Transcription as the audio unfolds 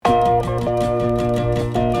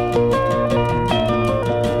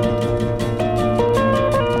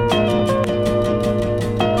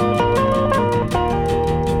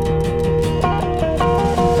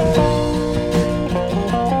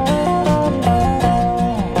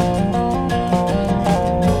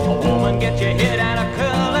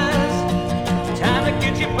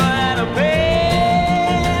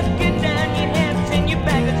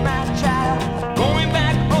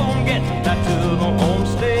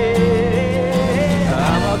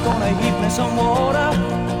some water,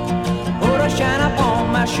 put a shine up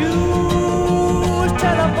on my shoes,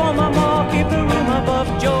 telephone my ma, keep the room above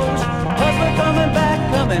Joe's, 'cause we're coming back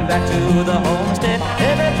to the homestead.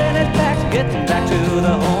 Everything is back, getting back to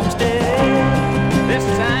the homestead.